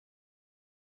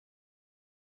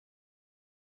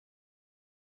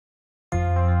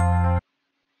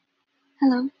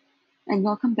Hello, and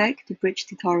welcome back to Bridge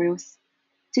Tutorials.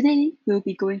 Today, we'll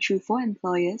be going through for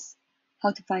employers, how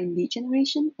to find lead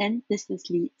generation and business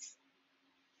leads.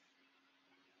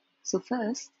 So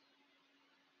first,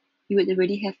 you would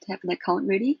already have to have an account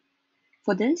ready.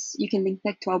 For this, you can link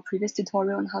back to our previous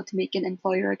tutorial on how to make an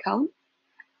employer account.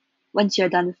 Once you're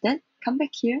done with that, come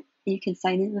back here and you can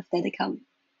sign in with that account.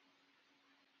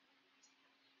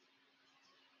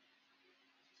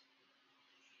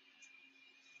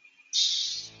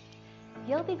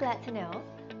 You'll be glad to know,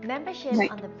 membership Right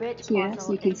on the Bridge here, portal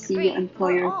so you can is see free your for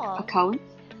employer all. account.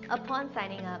 Upon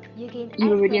signing up, you gain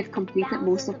You already access have to completed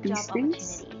most thousands of of these job things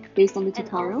opportunities, based on the and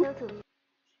tutorial. also to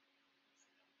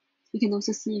You can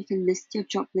also see you can list your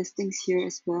job listings here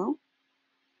as well.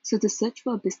 So to search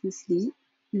for a business lead,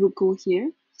 you will go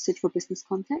here, search for business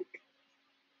contact.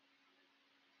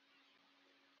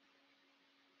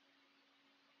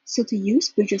 So to use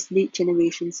Bridge's lead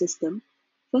generation system,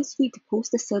 first you need to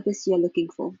post the service you are looking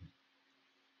for.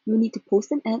 You will need to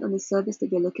post an ad on the service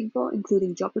that you're looking for,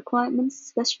 including job requirements,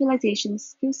 specializations,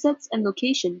 skill sets, and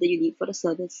location that you need for the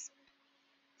service.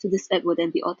 So this ad will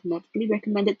then be automatically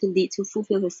recommended to leads who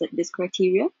fulfill this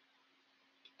criteria.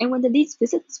 And when the leads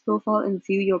visit this profile and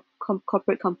view your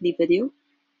corporate company video,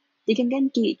 they can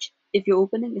then gauge if your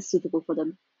opening is suitable for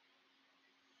them.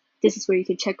 This is where you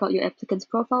can check out your applicants'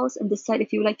 profiles and decide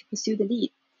if you would like to pursue the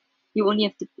lead. You only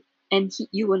have to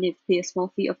pay a small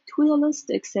fee of $2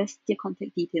 to access their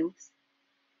contact details.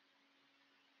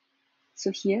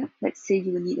 So here, let's say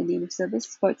you will need a name of service,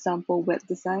 for example, web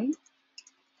design.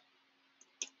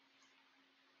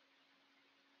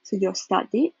 So your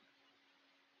start date,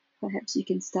 perhaps you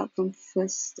can start from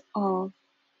 1st of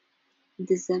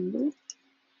December.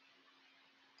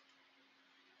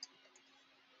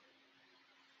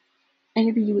 And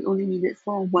maybe you would only need it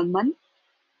for 1 month.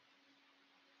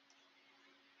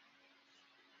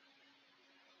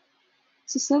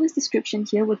 So service description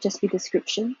here would just be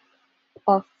description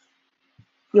of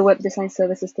your web design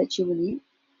services that you will need.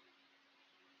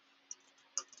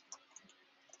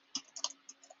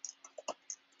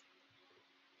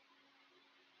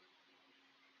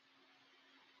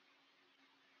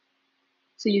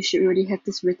 So you should already have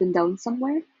this written down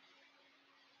somewhere.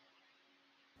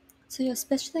 So your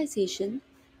specialization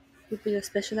would be your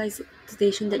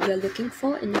specialization that you're looking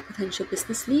for in your potential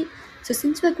business lead. So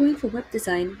since we're going for web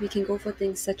design, we can go for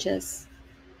things such as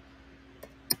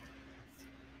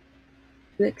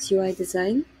UX UI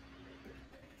design,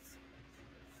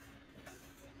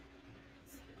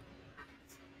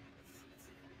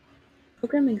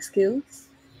 programming skills,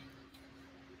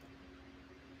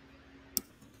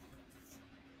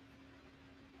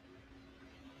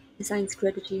 design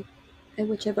strategy, and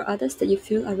whichever others that you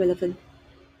feel are relevant.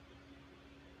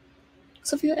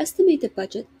 So for your estimated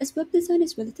budget, as web design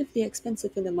is relatively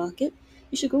expensive in the market,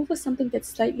 you should go for something that's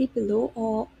slightly below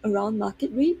or around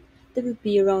market rate. That would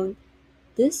be around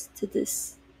this to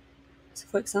this. So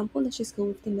for example, let's just go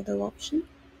with the middle option.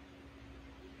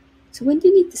 So when do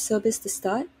you need the service to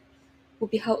start? Will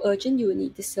be how urgent you will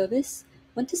need this service.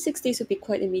 1 to 6 days would be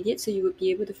quite immediate, so you would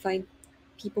be able to find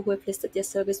people who have listed their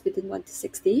service within 1 to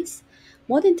 6 days.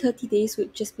 More than 30 days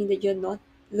would just mean that you're not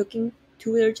looking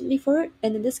too urgently for it.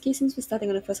 And in this case, since we're starting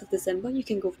on the 1st of December, you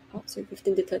can go for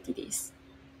 15 to 30 days.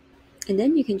 And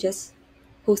then you can just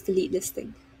post the lead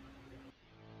listing.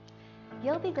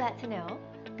 you'll be glad to know,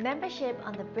 membership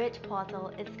on the Bridge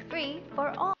portal is free for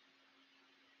all.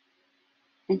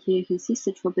 And here you can see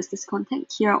search for business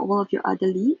contact. Here are all of your other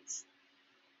leads.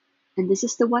 And this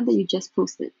is the one that you just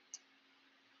posted.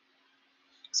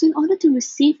 So in order to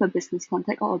receive a business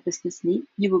contact or a business lead,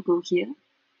 you will go here.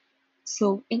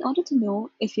 So in order to know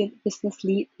if your business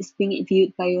lead is being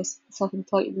viewed by your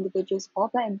self-employed individuals or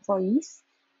by employees,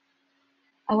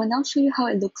 I will now show you how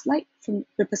it looks like from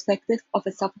the perspective of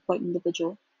a self-employed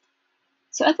individual.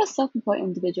 So if a self-employed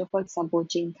individual, for example,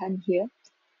 Jane Tan here,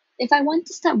 if I want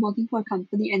to start working for a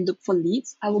company and look for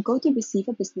leads, I will go to receive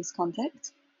a business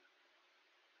contact,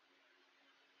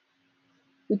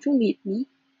 which will lead me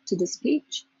to this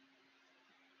page.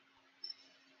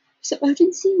 So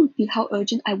urgency would be how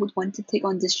urgent I would want to take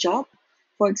on this job.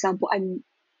 For example, I'm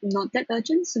not that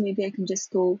urgent, so maybe I can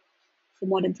just go for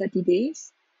more than 30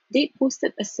 days. Date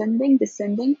posted ascending,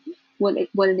 descending will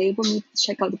enable me to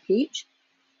check out the page.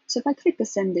 So if I click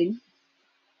ascending,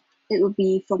 it will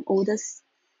be from oldest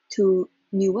to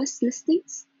newest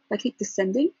listings. If I click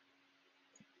descending,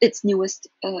 it's newest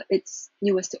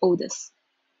to oldest.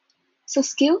 So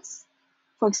skills,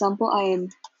 for example, I am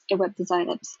a web design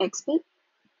expert,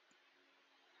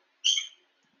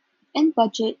 and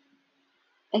budget.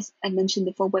 As I mentioned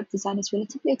before, web design is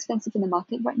relatively expensive in the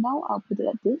market right now. I'll put it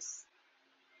at this.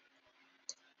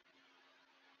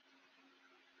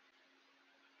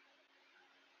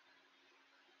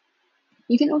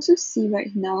 You can also see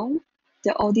right now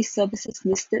that all these services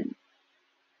listed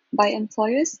by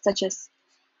employers, such as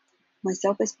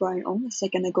myself as Brian Ong a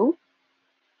second ago.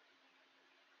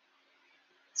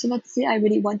 So let's say I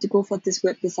really want to go for this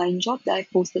web design job that I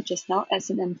posted just now as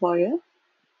an employer.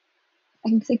 I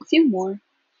can click view more.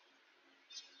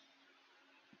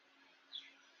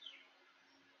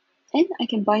 And I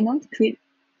can buy now to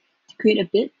create a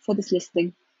bid for this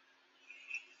listing.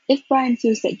 If Brian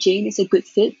feels that Jane is a good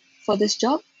fit for this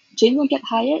job, Jane will get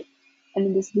hired and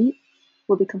then this lead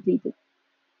will be completed.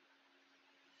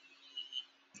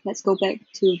 Let's go back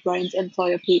to Brian's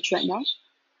employer page right now.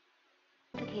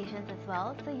 Notifications as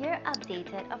well, so you're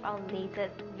updated of our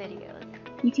latest videos.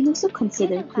 You can also You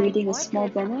consider can find creating a more small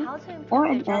tips on banner how to or improve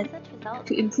your an job ad search results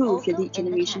to improve your also lead in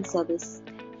the generation channel. service.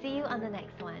 See you on the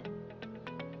next one.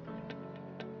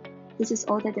 This is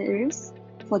all that there is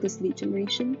for this lead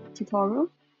generation tutorial.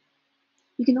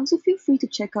 You can also feel free to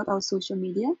check out our social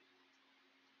media,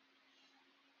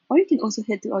 or you can also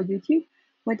head to our YouTube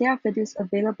where there are videos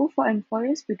available for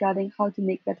employers regarding how to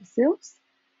make better sales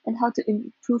and how to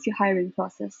improve your hiring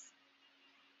process.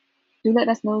 Do let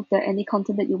us know if there are any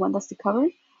content that you want us to cover,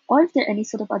 or if there are any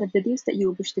sort of other videos that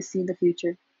you wish to see in the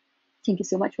future. Thank you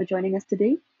so much for joining us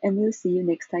today, and we'll see you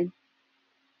next time.